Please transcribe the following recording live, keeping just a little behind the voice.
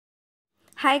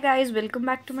Hi guys, welcome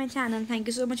back to my channel. Thank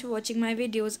you so much for watching my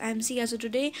videos. I'm Sia. So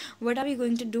today what are we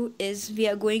going to do is we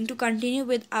are going to continue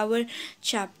with our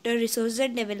chapter resources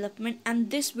and development,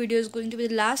 and this video is going to be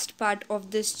the last part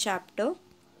of this chapter.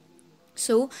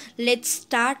 So let's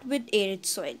start with arid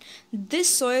soil. This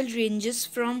soil ranges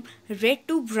from red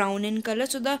to brown in color.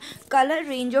 So the color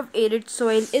range of arid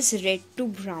soil is red to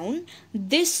brown.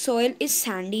 This soil is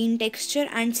sandy in texture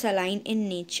and saline in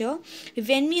nature.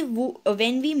 When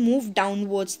we move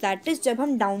downwards, that is जब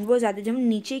हम downwards जाते हैं, जब हम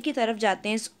नीचे की तरफ जाते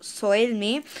हैं soil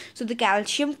में, so the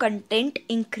calcium content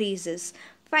increases.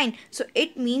 Fine. So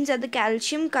it means that the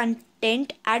calcium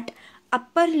content at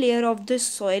upper layer of the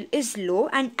soil is low,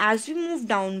 and as we move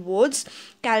downwards,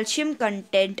 calcium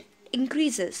content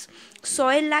increases.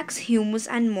 Soil lacks humus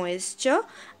and moisture.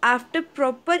 After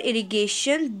proper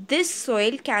irrigation, this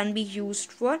soil can be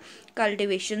used for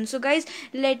cultivation. So guys,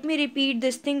 let me repeat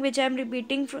this thing which I am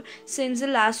repeating since the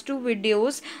last two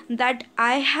videos, that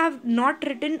I have not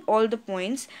written all the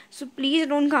points. So please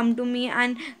don't come to me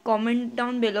and comment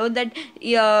down below that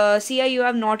Sia, you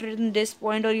have not written this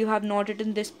point or you have not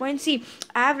written this point. See,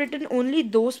 I have written only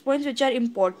those points which are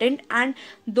important, and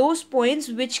those points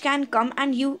which can come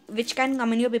in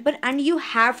your paper, and you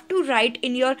have to write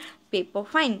in your paper.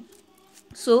 Fine.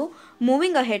 So,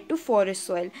 moving ahead to forest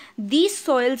soil. These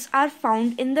soils are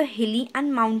found in the hilly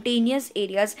and mountainous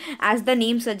areas. As the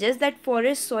name suggests, that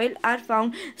forest soil are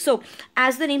found. So,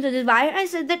 as the name suggests, why I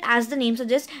said that as the name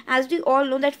suggests, as we all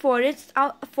know that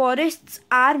forests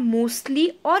are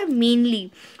mostly or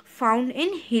mainly found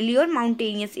in hilly or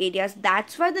mountainous areas.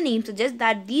 That's why the name suggests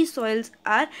that these soils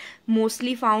are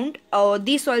mostly found,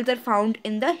 these soils are found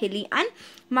in the hilly and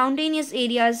mountainous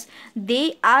areas.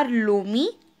 They are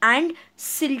loamy and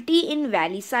silty in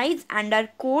valley sides and are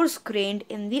coarse grained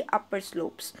in the upper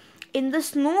slopes. In the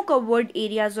snow covered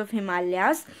areas of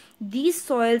Himalayas, these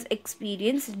soils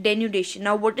experience denudation.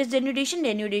 Now, what is denudation?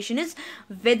 Denudation is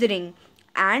weathering,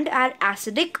 and are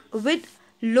acidic with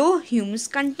low humus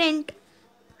content.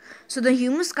 So the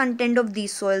humus content of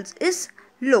these soils is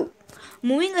low.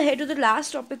 Moving ahead to the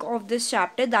last topic of this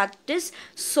chapter, that is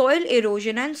soil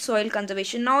erosion and soil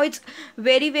conservation. Now it's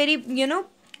very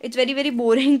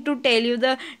boring to tell you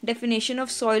the definition of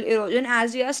soil erosion,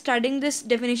 as we are studying this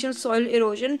definition of soil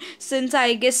erosion since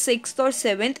I guess 6th or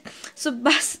 7th. So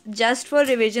just for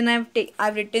revision,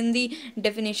 I've written the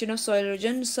definition of soil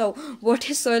erosion. So what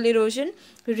is soil erosion?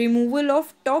 Removal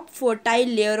of top fertile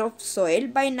layer of soil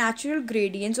by natural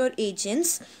gradients or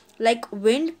agents like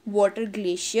wind, water,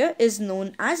 glacier is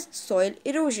known as soil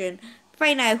erosion.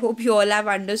 Fine, I hope you all have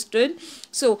understood.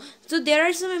 So there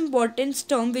are some important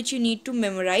terms which you need to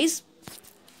memorize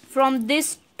from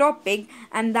this topic,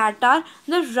 and that are: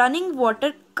 the running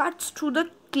water cuts through the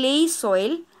clay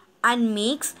soil and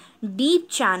makes deep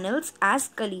channels as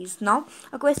gullies. Now,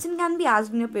 a question can be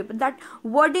asked in your paper that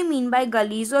what do you mean by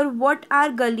gullies, or what are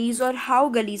gullies, or how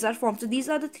gullies are formed. So these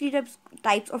are the three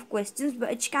types of questions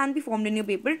which can be formed in your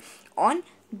paper on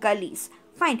gullies.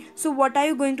 Fine. So what are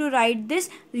you going to write this?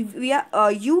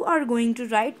 You are going to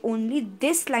write only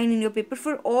this line in your paper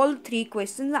for all three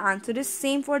questions. The answer is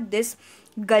same for this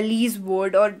gullies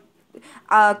word, or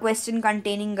question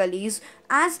containing gullies.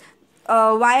 As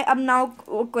why now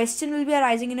question will be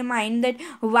arising in your mind that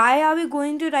why are we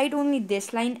going to write only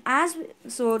this line?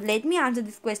 So let me answer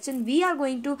this question. We are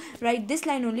going to write this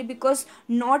line only because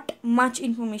not much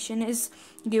information is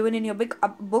given in your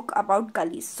book about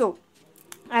gullies. So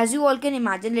as you all can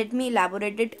imagine, let me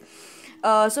elaborate it.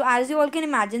 So as you all can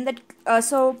imagine that,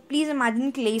 so please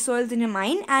imagine clay soils in your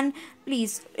mind, and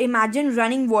please imagine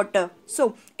running water.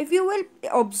 So if you will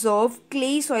observe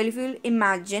clay soil, if you will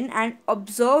imagine and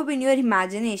observe in your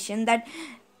imagination that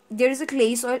there is a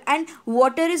clay soil and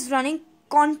water is running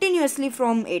continuously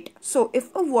from it. So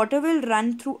if a water will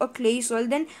run through a clay soil,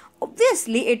 then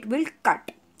obviously it will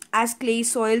cut, as clay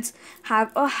soils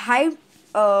have a high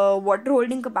water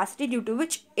holding capacity, due to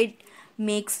which it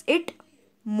makes it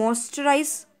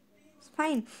moisturize.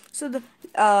 Fine. So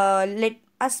let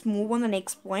us move on the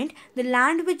next point. The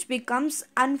land which becomes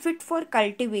unfit for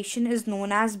cultivation is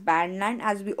known as bad land.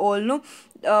 As we all know,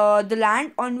 the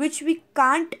land on which we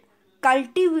can't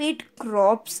cultivate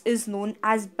crops is known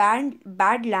as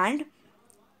bad land.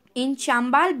 In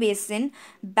Chambal Basin,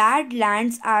 bad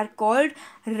lands are called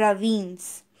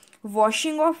ravines.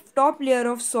 Washing off top layer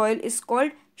of soil is called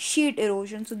sheet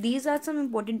erosion. So these are some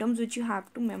important terms which you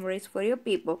have to memorize for your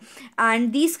paper,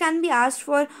 and these can be asked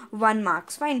for 1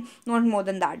 marks. Fine, not more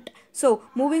than that. So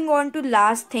moving on to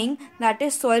last thing, that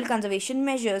is soil conservation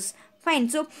measures. Fine.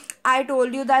 So I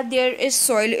told you that there is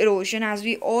soil erosion. As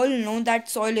we all know that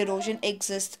soil erosion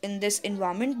exists in this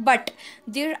environment, but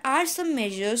there are some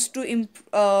measures to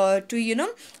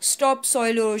stop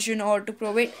soil erosion, or to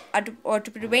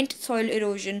prevent soil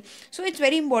erosion. So it's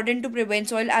very important to prevent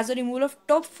soil, as a removal of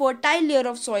top fertile layer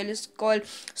of soil is called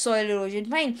soil erosion.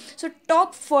 Fine. So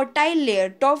top fertile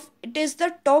layer, it is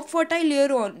the top fertile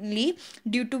layer only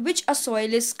due to which a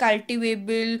soil is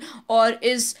cultivable or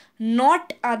is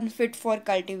not unfit for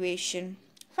cultivation.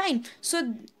 Fine.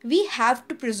 So we have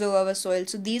to preserve our soil.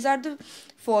 So these are the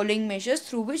following measures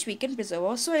through which we can preserve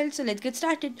our soil. So let's get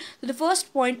started. So the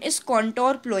first point is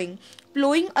contour plowing.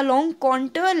 Plowing along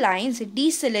contour lines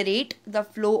decelerate the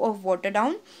flow of water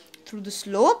down through the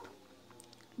slope.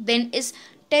 Then is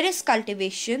terrace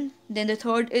cultivation. Then the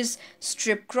third is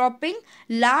strip cropping.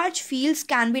 Large fields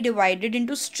can be divided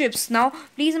into strips. Now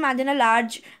please imagine a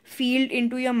large field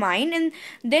into your mind, and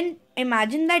then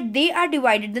imagine that they are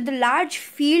divided, that the large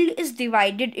field is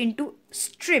divided into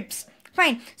strips.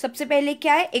 Fine. सबसे पहले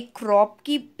क्या है, एक crop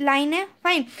की line है.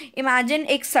 Fine. Imagine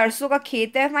एक सरसों का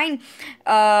खेत है. फाइन.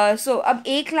 सो अब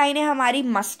एक लाइन है हमारी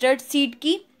मस्टर्ड सीड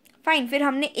की. फाइन. फिर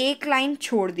हमने एक लाइन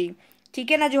छोड़ दी.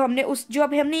 ठीक है ना. जो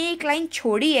अब हमने एक लाइन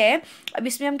छोड़ी है, अब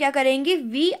इसमें हम क्या करेंगे,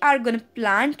 we are gonna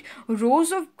plant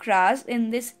rose of grass in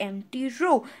this empty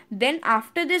row. Then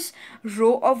after this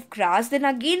row of grass, then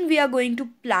again we are going to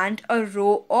plant a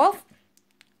row of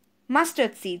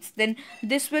mustard seeds. Then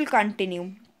this will continue.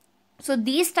 So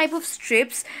these type of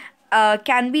strips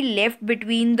can be left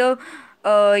between the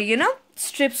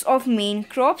strips of main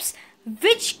crops,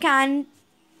 which can,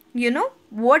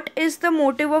 what is the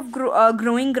motive of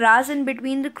growing grass in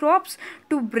between the crops?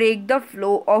 To break the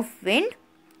flow of wind,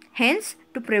 hence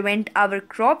to prevent our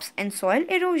crops and soil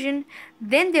erosion.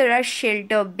 Then there are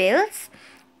shelter belts,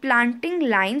 planting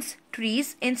lines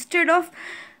trees instead of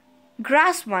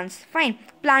grass ones. Fine.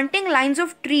 Planting lines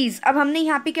of trees. अब हमने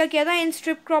यहाँ पे क्या किया था, in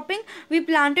strip cropping we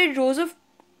planted rows of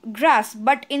grass,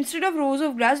 but instead of rows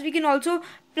of grass we can also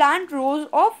plant rows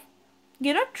of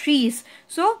trees.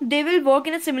 So they will work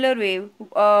in a similar way.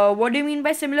 What do you mean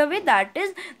by similar way? That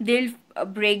is, they'll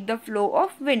break the flow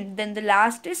of wind. Then the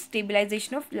last is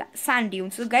stabilization of sand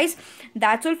dunes. So guys,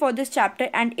 that's all for this chapter,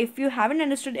 and if you haven't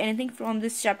understood anything from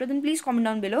this chapter, then please comment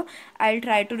down below. I'll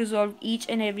try to resolve each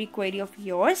and every query of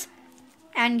yours.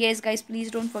 And yes guys,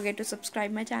 please don't forget to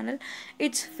subscribe my channel.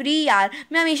 It's free यार.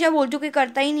 मैं हमेशा बोलती हूँ कि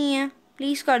करता ही नहीं है.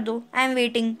 Please कर दो. I am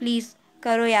waiting. प्लीज़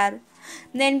करो यार.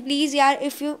 Then please यार,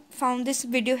 if you found this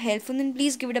video helpful, then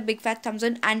please give it a big fat thumbs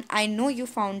up, and I know you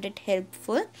found it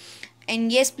helpful.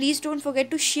 And yes, please don't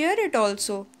forget to share it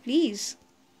also, please.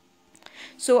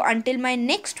 So until my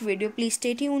next video, please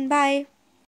stay tuned. Bye.